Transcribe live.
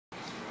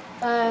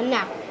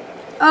Now.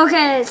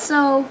 Okay,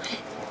 so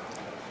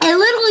it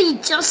literally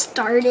just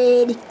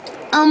started.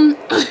 No,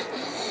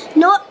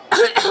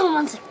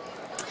 one second.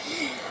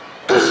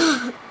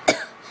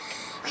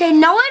 Okay,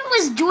 no one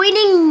was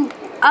joining.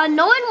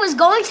 No one was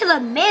going to the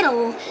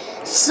middle,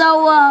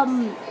 so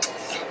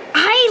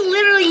I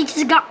literally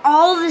just got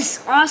all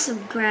this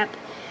awesome crap.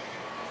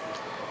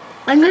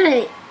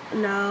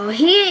 No,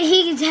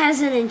 he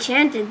has an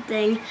enchanted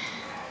thing.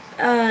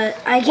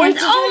 I can't.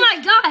 Oh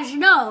my gosh,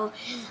 no.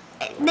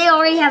 They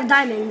already have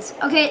diamonds.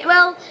 Okay,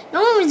 well,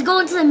 no one was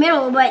going to the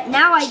middle, but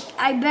now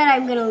I bet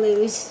I'm gonna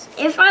lose.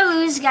 If I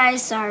lose,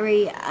 guys,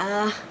 sorry.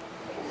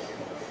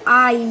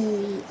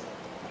 I'm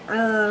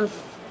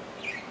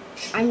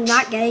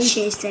not getting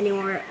chased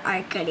anymore.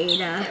 I could eat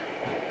now,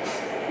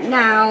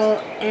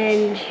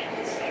 and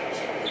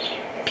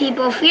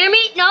people fear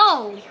me.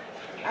 No.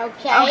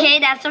 Okay. Okay,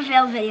 that's a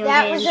failed video.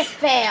 That was a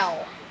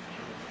fail.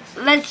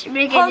 Let's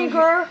make it.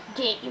 Hunger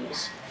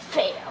Games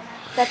fail.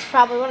 That's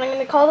probably what I'm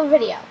gonna call the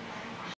video.